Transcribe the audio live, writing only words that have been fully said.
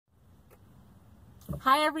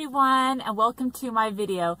Hi everyone, and welcome to my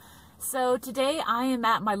video. So today I am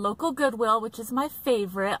at my local Goodwill, which is my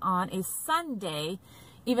favorite on a Sunday,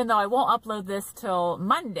 even though I won't upload this till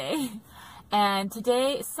Monday. And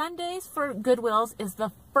today, Sundays for Goodwills, is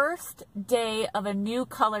the first day of a new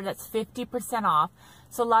color that's 50% off.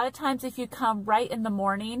 So a lot of times if you come right in the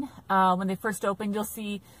morning, when they first open, you'll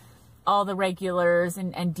see all the regulars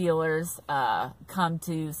and dealers come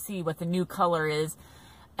to see what the new color is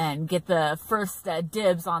and get the first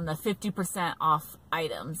dibs on the 50% off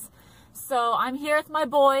items. So I'm here with my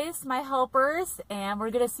boys, my helpers, and we're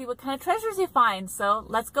going to see what kind of treasures you find. So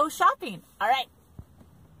let's go shopping. All right.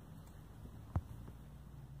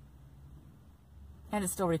 And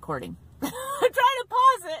it's still recording. I'm trying to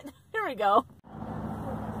pause it. Here we go.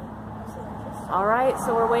 All right,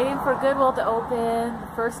 so we're waiting for Goodwill to open.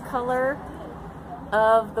 The first color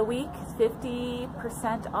of the week is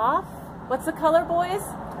 50% off. What's the color, boys?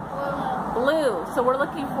 Blue. So we're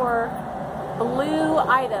looking for blue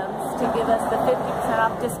items to give us the 50%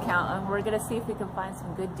 off discount, and we're going to see if we can find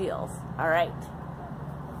some good deals. All right.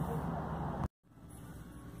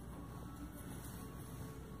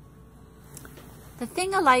 The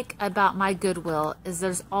thing I like about my Goodwill is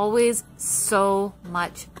there's always so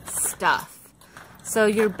much stuff. So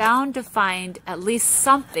you're bound to find at least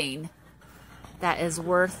something that is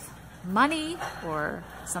worth money or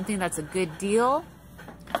something that's a good deal.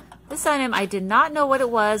 This item, I did not know what it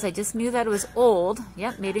was. I just knew that it was old.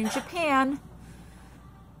 Yep, made in Japan.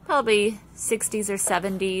 Probably 60s or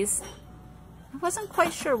 70s. I wasn't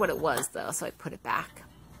quite sure what it was though, so I put it back.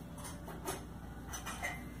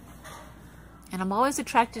 And I'm always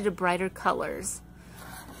attracted to brighter colors,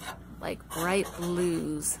 like bright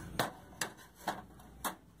blues.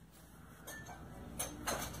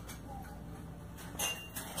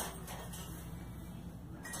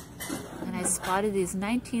 And I spotted these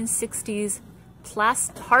 1960s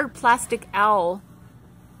hard plastic owl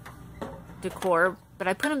decor, but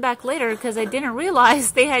I put them back later because I didn't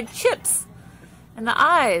realize they had chips in the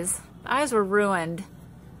eyes. The eyes were ruined.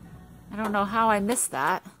 I don't know how I missed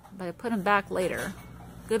that, but I put them back later.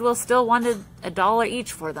 Goodwill still wanted $1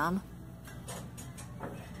 each for them.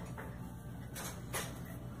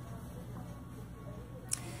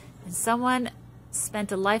 And someone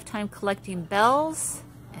spent a lifetime collecting bells,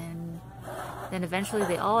 and then eventually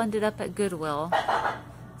they all ended up at Goodwill.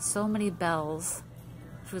 So many bells,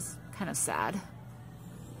 which was kind of sad.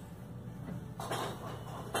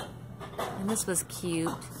 And this was cute.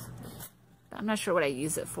 I'm not sure what I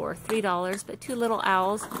use it for. $3, but two little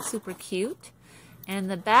owls, super cute. And in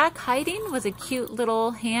the back, hiding, was a cute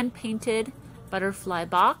little hand-painted butterfly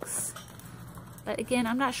box. But again,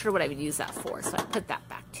 I'm not sure what I would use that for, so I put that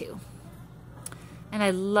back too. And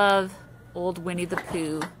I love old Winnie the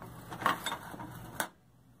Pooh.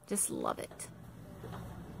 Just love it.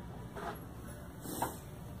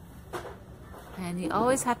 And you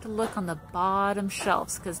always have to look on the bottom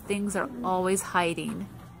shelves because things are always hiding.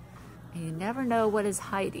 And you never know what is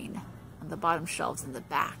hiding on the bottom shelves in the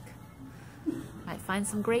back. Might find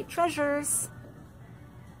some great treasures.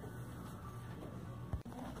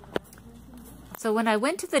 So when I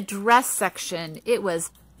went to the dress section, it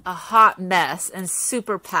was a hot mess and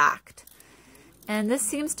super packed. And this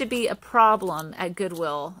seems to be a problem at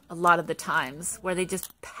Goodwill a lot of the times, where they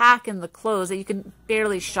just pack in the clothes that you can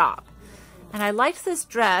barely shop. And I liked this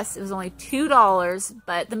dress. It was only $2,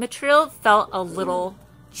 but the material felt a little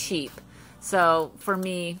cheap. So for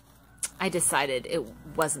me, I decided it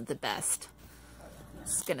wasn't the best.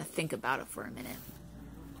 Just gonna think about it for a minute.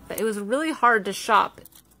 But it was really hard to shop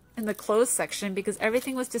in the clothes section because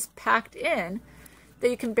everything was just packed in that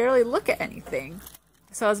you can barely look at anything.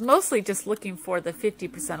 So I was mostly just looking for the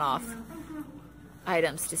 50% off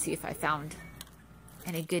items to see if I found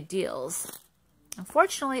any good deals.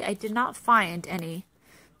 Unfortunately, I did not find any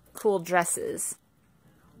cool dresses.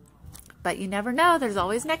 But you never know, there's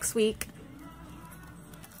always next week.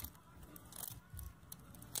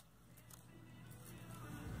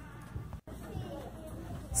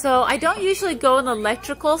 So I don't usually go in the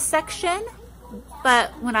electrical section,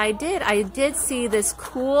 but when I did see this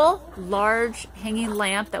cool, large hanging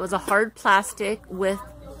lamp that was a hard plastic with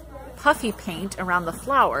puffy paint around the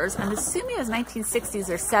flowers. I'm assuming it was 1960s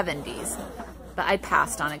or 70s, but I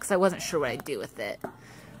passed on it because I wasn't sure what I'd do with it.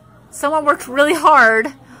 Someone worked really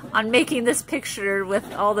hard on making this picture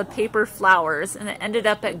with all the paper flowers, and it ended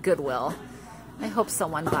up at Goodwill. I hope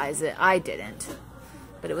someone buys it. I didn't,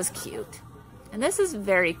 but it was cute. And this is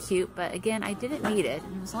very cute, but again, I didn't need it.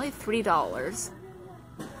 It was only $3.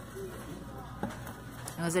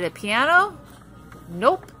 And was it a piano?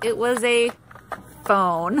 Nope, it was a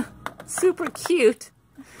phone. Super cute.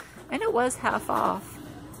 And it was half off.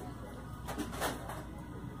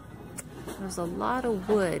 There's a lot of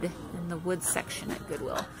wood in the wood section at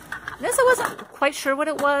Goodwill. This I wasn't quite sure what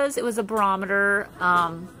it was. It was a barometer.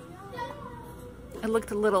 It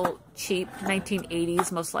looked a little cheap,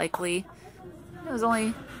 1980s most likely. It was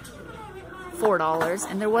only $4,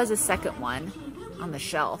 and there was a second one on the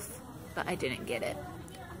shelf, but I didn't get it.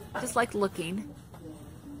 Just like looking.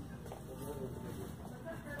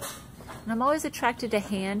 And I'm always attracted to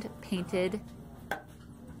hand-painted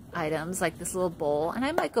items like this little bowl, and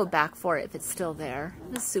I might go back for it if it's still there.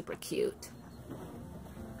 It's super cute.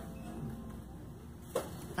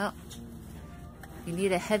 Oh, you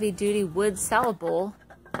need a heavy-duty wood salad bowl.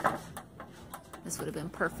 This would have been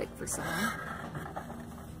perfect for someone.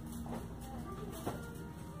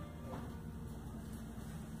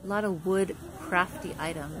 A lot of wood crafty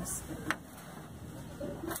items.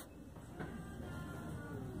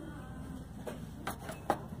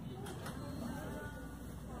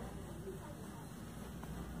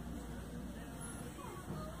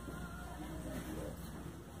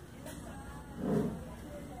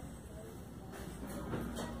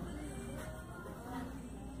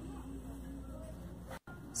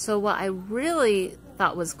 So what I really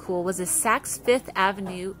thought was cool was a Saks Fifth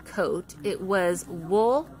Avenue coat. It was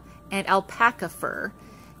wool and alpaca fur,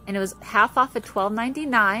 and it was half off at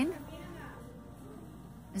 $12.99. It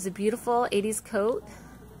was a beautiful 80s coat.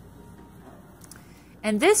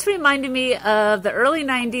 And this reminded me of the early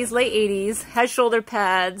 90s, late 80s, had shoulder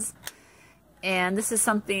pads, and this is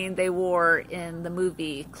something they wore in the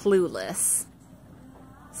movie Clueless.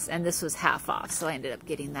 And this was half off, so I ended up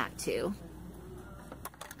getting that too.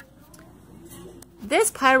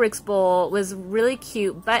 This Pyrex bowl was really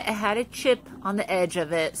cute, but it had a chip on the edge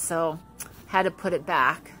of it, so had to put it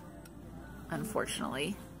back,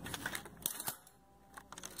 unfortunately.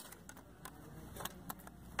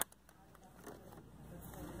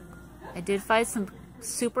 I did find some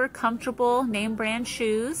super comfortable name brand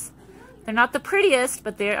shoes. They're not the prettiest,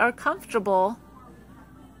 but they are comfortable.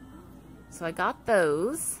 So I got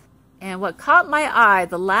those. And what caught my eye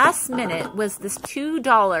the last minute was this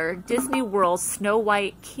 $2 Disney World Snow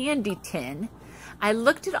White candy tin. I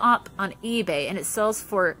looked it up on eBay and it sells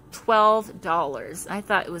for $12. I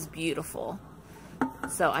thought it was beautiful.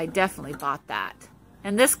 So I definitely bought that.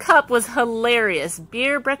 And this cup was hilarious.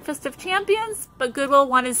 Beer Breakfast of Champions, but Goodwill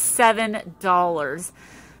wanted $7.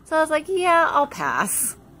 So I was like, yeah, I'll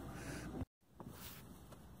pass.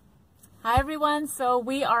 Hi everyone, so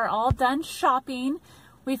we are all done shopping.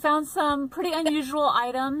 We found some pretty unusual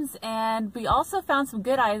items, and we also found some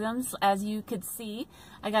good items, as you could see.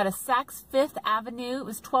 I got a Saks Fifth Avenue. It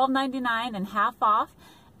was $12.99 and half off.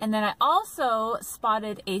 And then I also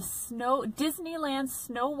spotted a Disneyland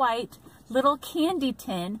Snow White little candy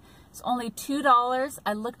tin. It's only $2.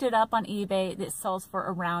 I looked it up on eBay. It sells for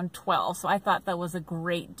around $12. So I thought that was a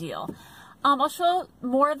great deal. I'll show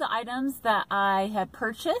more of the items that I had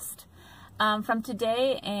purchased from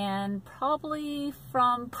today and probably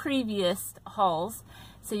from previous hauls,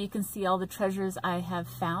 so you can see all the treasures I have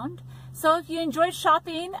found. So if you enjoyed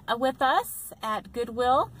shopping with us at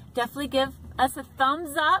Goodwill, definitely give us a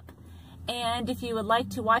thumbs up. And if you would like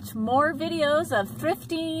to watch more videos of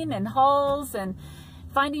thrifting and hauls and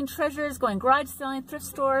finding treasures, going garage selling, thrift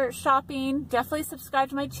store shopping, definitely subscribe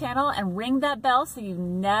to my channel and ring that bell so you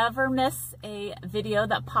never miss a video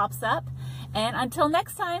that pops up. And until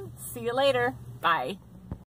next time, see you later. Bye.